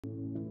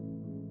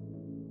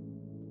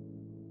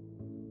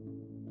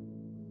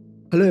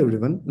Hello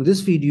everyone. In this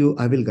video,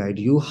 I will guide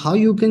you how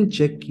you can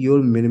check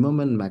your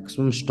minimum and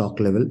maximum stock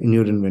level in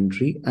your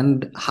inventory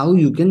and how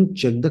you can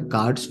check the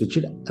cards which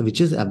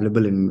is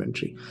available in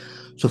inventory.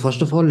 So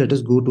first of all, let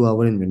us go to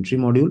our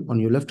inventory module. On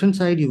your left hand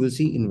side, you will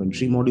see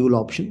inventory module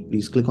option.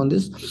 Please click on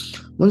this.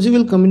 Once you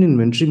will come in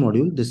inventory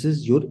module, this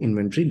is your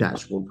inventory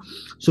dashboard.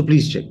 So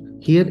please check.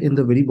 Here in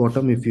the very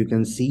bottom, if you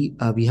can see,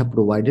 we have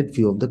provided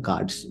few of the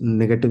cards: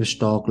 negative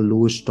stock,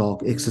 low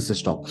stock, excess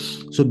stock.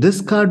 So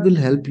this card will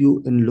help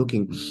you in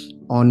looking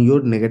on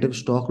your negative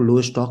stock,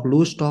 low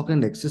stock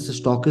and excess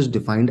stock is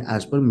defined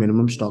as per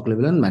minimum stock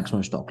level and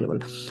maximum stock level.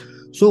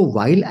 So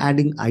while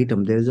adding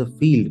item, there is a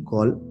field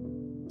called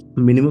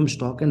minimum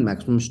stock and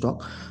maximum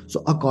stock.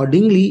 So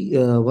accordingly,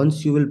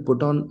 once you will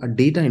put on a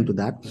data into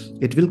that,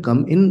 it will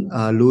come in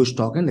low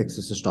stock and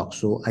excess stock.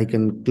 So I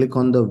can click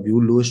on the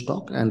view low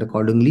stock, and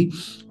accordingly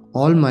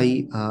all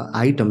my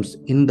items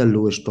in the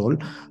low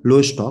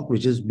stock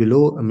which is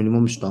below a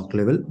minimum stock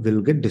level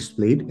will get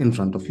displayed in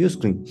front of your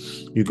screen.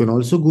 You can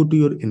also go to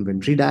your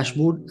inventory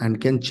dashboard and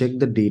can check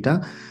the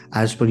data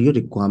as per your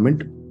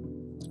requirement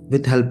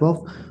with help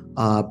of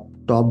uh,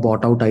 top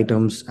bought out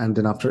items and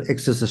then after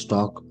excess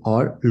stock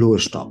or low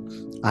stock.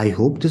 I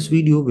hope this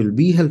video will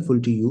be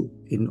helpful to you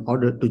in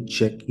order to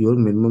check your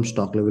minimum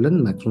stock level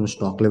and maximum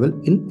stock level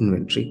in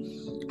inventory.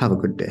 Have a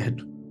good day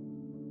ahead.